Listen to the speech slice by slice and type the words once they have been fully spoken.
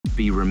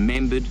be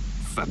remembered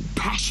for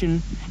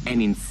passion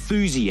and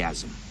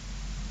enthusiasm.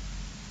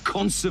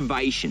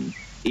 Conservation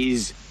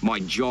is my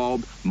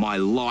job, my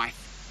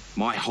life,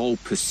 my whole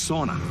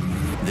persona.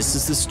 This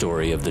is the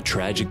story of the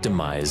tragic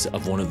demise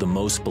of one of the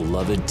most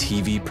beloved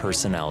TV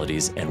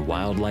personalities and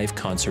wildlife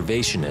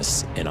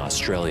conservationists in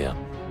Australia.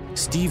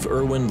 Steve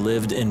Irwin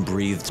lived and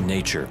breathed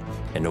nature,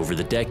 and over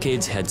the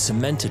decades had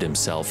cemented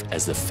himself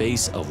as the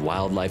face of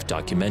wildlife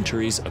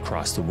documentaries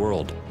across the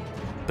world.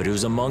 But it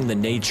was among the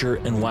nature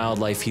and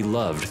wildlife he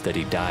loved that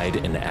he died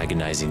an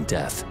agonizing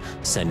death,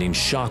 sending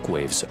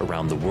shockwaves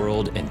around the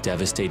world and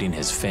devastating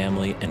his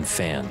family and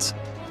fans.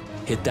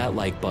 Hit that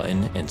like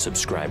button and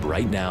subscribe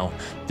right now.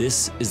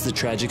 This is the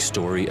tragic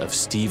story of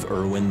Steve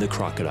Irwin the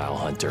Crocodile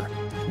Hunter.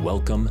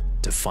 Welcome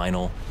to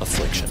Final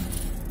Affliction.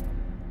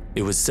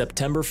 It was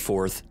September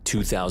 4th,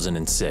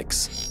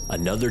 2006,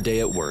 another day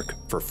at work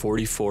for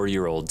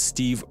 44-year-old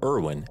Steve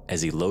Irwin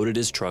as he loaded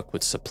his truck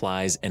with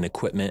supplies and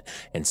equipment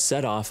and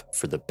set off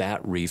for the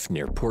Bat Reef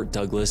near Port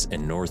Douglas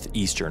in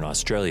northeastern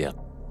Australia.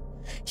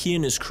 He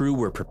and his crew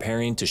were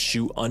preparing to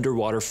shoot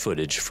underwater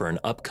footage for an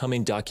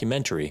upcoming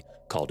documentary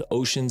called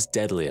Ocean's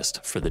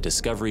Deadliest for the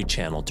Discovery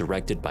Channel,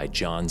 directed by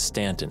John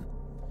Stanton.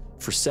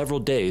 For several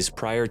days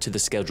prior to the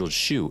scheduled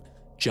shoot,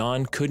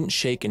 John couldn't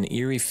shake an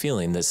eerie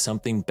feeling that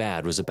something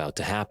bad was about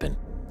to happen.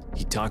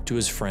 He talked to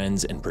his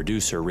friends and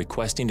producer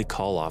requesting to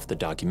call off the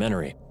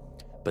documentary,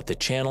 but the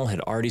channel had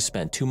already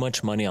spent too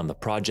much money on the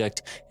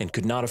project and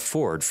could not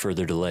afford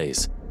further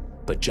delays.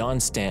 But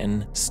John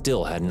Stanton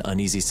still had an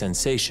uneasy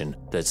sensation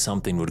that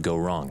something would go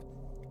wrong.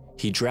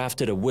 He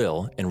drafted a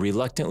will and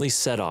reluctantly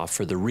set off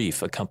for the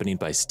reef, accompanied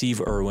by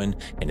Steve Irwin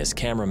and his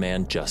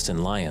cameraman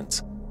Justin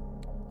Lyons.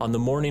 On the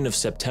morning of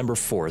September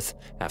 4th,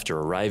 after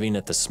arriving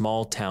at the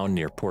small town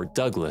near Port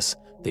Douglas,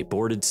 they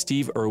boarded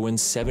Steve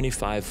Irwin's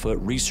 75-foot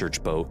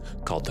research boat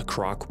called the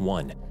Croc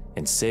 1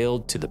 and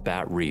sailed to the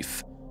Bat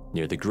Reef,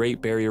 near the Great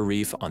Barrier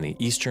Reef on the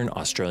eastern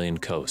Australian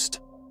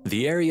coast.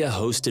 The area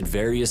hosted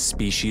various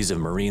species of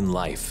marine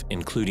life,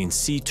 including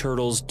sea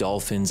turtles,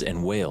 dolphins,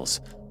 and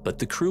whales, but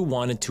the crew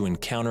wanted to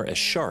encounter a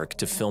shark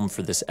to film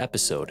for this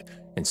episode,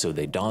 and so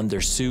they donned their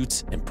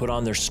suits and put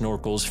on their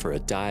snorkels for a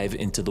dive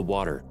into the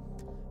water.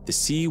 The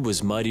sea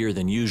was muddier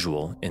than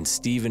usual, and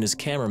Steve and his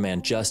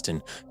cameraman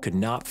Justin could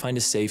not find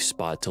a safe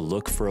spot to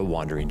look for a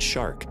wandering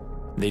shark.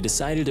 They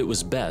decided it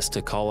was best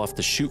to call off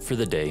the shoot for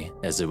the day,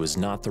 as it was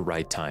not the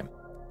right time.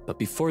 But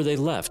before they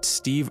left,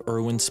 Steve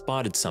Irwin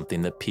spotted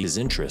something that piqued his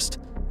interest.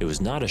 It was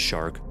not a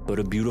shark, but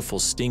a beautiful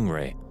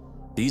stingray.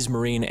 These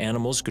marine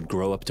animals could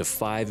grow up to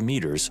 5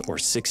 meters or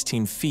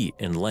 16 feet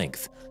in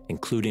length,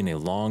 including a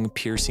long,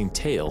 piercing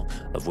tail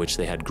of which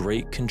they had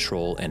great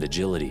control and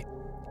agility.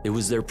 It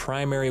was their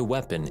primary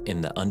weapon in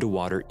the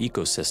underwater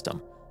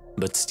ecosystem.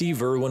 But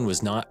Steve Irwin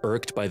was not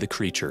irked by the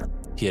creature.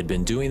 He had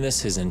been doing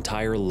this his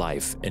entire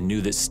life and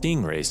knew that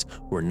stingrays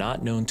were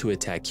not known to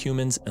attack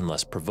humans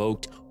unless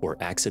provoked or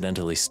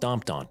accidentally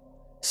stomped on.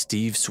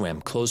 Steve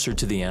swam closer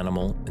to the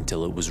animal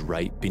until it was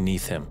right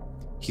beneath him.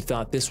 He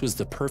thought this was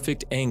the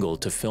perfect angle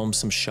to film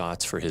some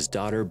shots for his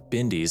daughter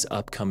Bindy's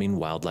upcoming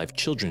wildlife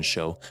children's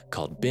show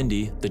called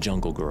Bindy the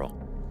Jungle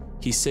Girl.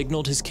 He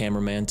signaled his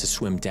cameraman to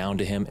swim down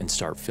to him and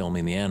start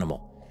filming the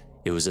animal.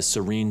 It was a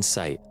serene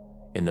sight.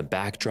 In the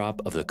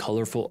backdrop of the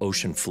colorful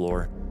ocean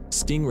floor,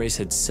 stingrays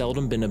had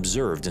seldom been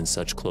observed in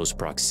such close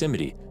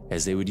proximity,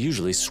 as they would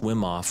usually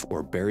swim off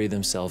or bury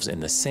themselves in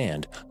the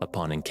sand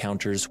upon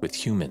encounters with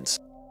humans.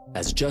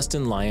 As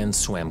Justin Lyons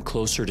swam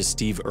closer to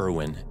Steve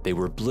Irwin, they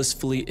were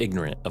blissfully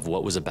ignorant of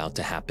what was about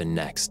to happen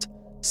next.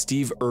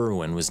 Steve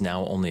Irwin was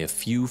now only a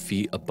few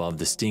feet above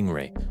the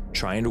stingray,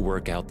 trying to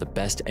work out the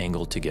best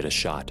angle to get a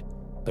shot.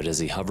 But as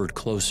he hovered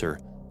closer,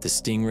 the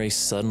stingray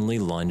suddenly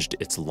lunged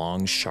its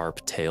long,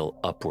 sharp tail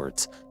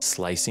upwards,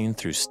 slicing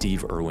through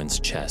Steve Irwin's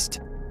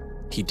chest.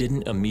 He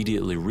didn't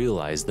immediately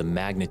realize the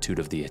magnitude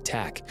of the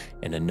attack,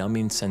 and a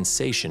numbing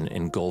sensation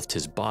engulfed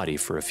his body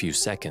for a few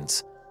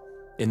seconds.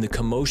 In the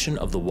commotion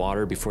of the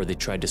water before they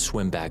tried to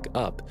swim back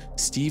up,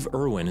 Steve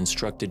Irwin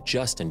instructed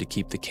Justin to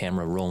keep the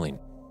camera rolling.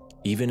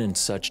 Even in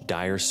such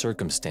dire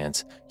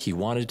circumstance, he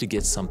wanted to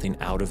get something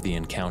out of the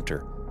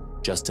encounter.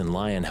 Justin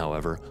Lyon,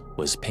 however,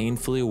 was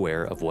painfully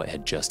aware of what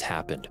had just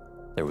happened.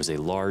 There was a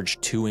large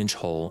 2-inch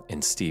hole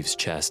in Steve's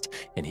chest,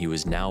 and he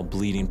was now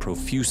bleeding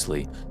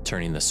profusely,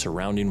 turning the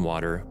surrounding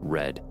water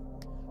red.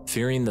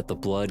 Fearing that the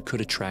blood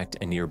could attract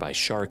a nearby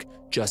shark,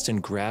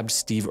 Justin grabbed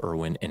Steve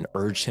Irwin and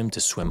urged him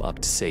to swim up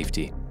to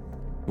safety.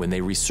 When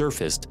they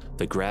resurfaced,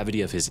 the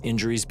gravity of his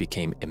injuries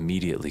became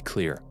immediately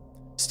clear.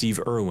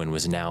 Steve Irwin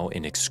was now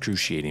in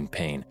excruciating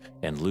pain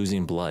and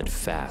losing blood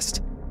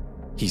fast.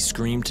 He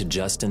screamed to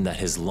Justin that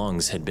his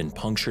lungs had been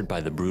punctured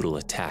by the brutal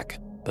attack,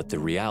 but the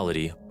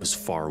reality was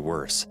far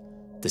worse.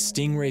 The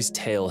stingray's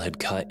tail had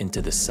cut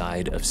into the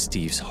side of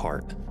Steve's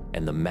heart,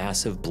 and the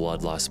massive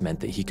blood loss meant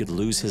that he could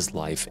lose his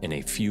life in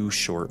a few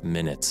short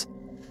minutes.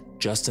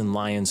 Justin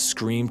Lyons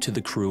screamed to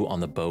the crew on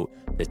the boat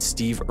that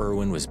Steve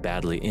Irwin was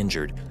badly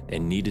injured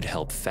and needed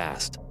help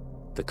fast.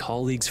 The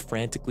colleagues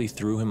frantically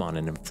threw him on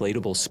an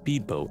inflatable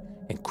speedboat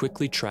and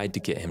quickly tried to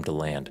get him to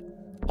land.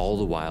 All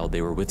the while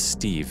they were with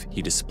Steve,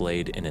 he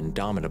displayed an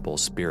indomitable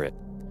spirit.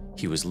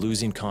 He was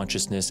losing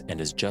consciousness,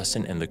 and as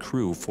Justin and the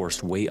crew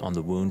forced weight on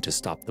the wound to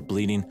stop the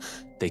bleeding,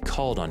 they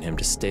called on him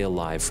to stay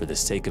alive for the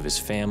sake of his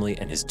family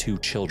and his 2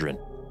 children.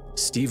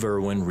 Steve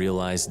Irwin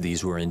realized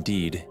these were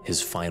indeed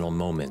his final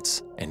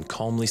moments, and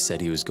calmly said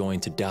he was going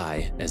to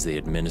die as they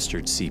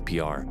administered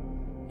CPR.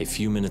 A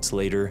few minutes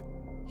later,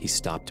 he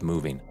stopped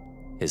moving.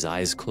 His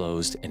eyes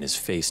closed and his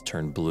face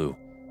turned blue.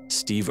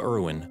 Steve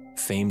Irwin,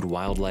 famed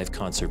wildlife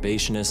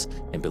conservationist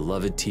and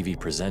beloved TV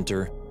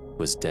presenter,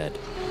 was dead.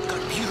 Got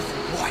a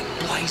beautiful white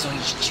blaze on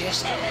his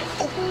chest.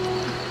 Oh.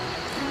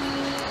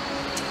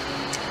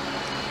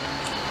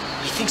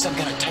 He thinks I'm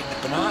gonna take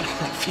the banana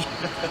off him.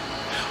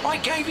 I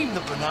gave him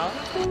the banana.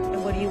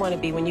 And what do you want to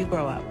be when you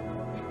grow up?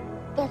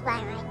 Just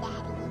like my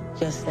daddy.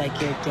 Just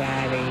like your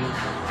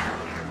daddy.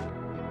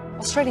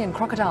 Australian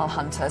crocodile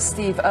hunter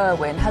Steve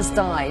Irwin has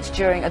died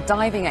during a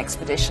diving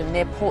expedition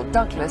near Port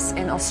Douglas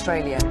in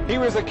Australia. He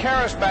was a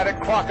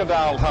charismatic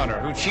crocodile hunter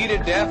who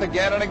cheated death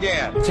again and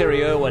again.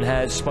 Terry Irwin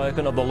has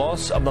spoken of the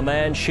loss of the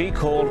man she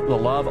called the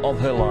love of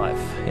her life.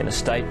 In a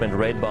statement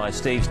read by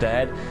Steve's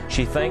dad,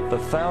 she thanked the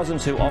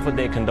thousands who offered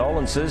their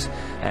condolences,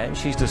 and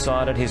she's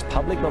decided his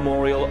public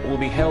memorial will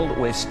be held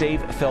where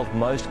Steve felt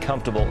most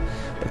comfortable,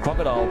 the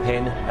crocodile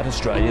pen at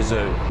Australia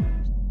Zoo.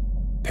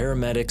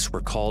 Paramedics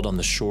were called on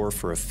the shore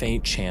for a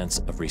faint chance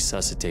of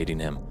resuscitating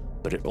him,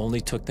 but it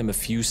only took them a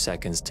few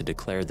seconds to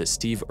declare that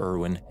Steve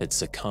Irwin had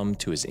succumbed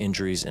to his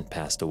injuries and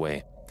passed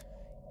away.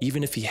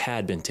 Even if he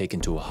had been taken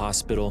to a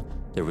hospital,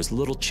 there was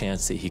little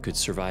chance that he could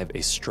survive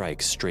a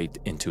strike straight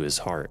into his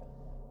heart.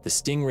 The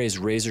stingray's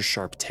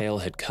razor-sharp tail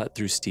had cut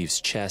through Steve's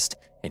chest,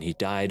 and he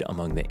died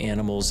among the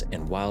animals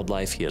and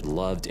wildlife he had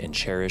loved and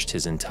cherished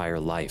his entire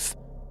life.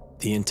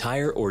 The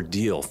entire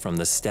ordeal, from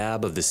the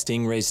stab of the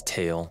stingray's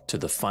tail to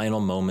the final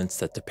moments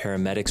that the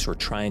paramedics were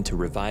trying to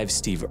revive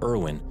Steve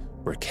Irwin,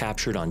 were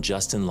captured on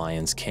Justin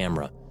Lyon's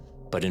camera.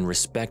 But in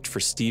respect for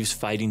Steve's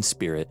fighting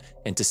spirit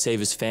and to save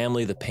his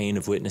family the pain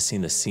of witnessing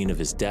the scene of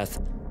his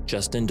death,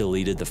 Justin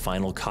deleted the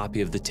final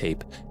copy of the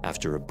tape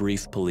after a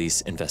brief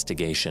police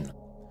investigation.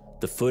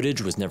 The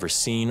footage was never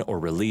seen or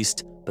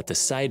released, but the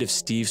sight of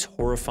Steve's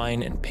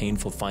horrifying and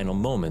painful final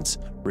moments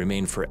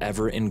remained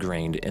forever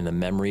ingrained in the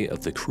memory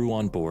of the crew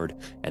on board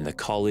and the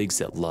colleagues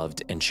that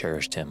loved and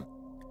cherished him.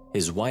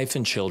 His wife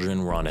and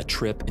children were on a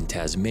trip in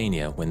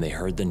Tasmania when they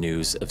heard the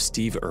news of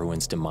Steve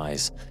Irwin's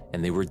demise,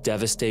 and they were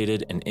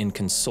devastated and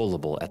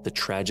inconsolable at the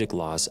tragic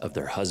loss of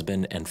their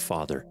husband and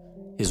father.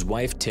 His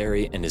wife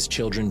Terry and his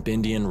children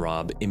Bindi and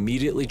Rob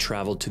immediately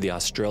traveled to the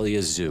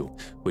Australia Zoo,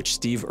 which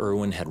Steve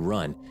Irwin had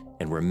run,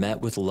 and were met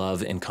with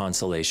love and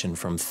consolation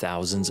from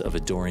thousands of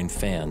adoring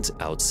fans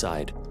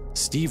outside.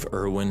 Steve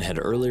Irwin had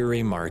earlier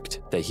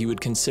remarked that he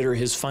would consider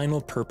his final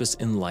purpose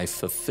in life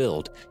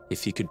fulfilled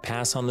if he could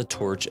pass on the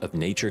torch of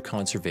nature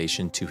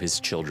conservation to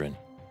his children.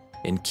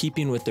 In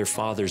keeping with their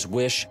father's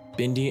wish,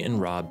 Bindi and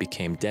Rob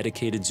became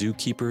dedicated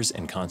zookeepers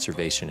and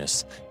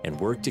conservationists and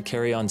worked to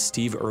carry on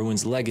Steve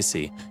Irwin's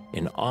legacy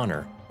in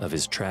honor of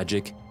his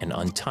tragic and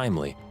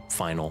untimely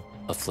final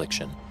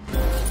affliction.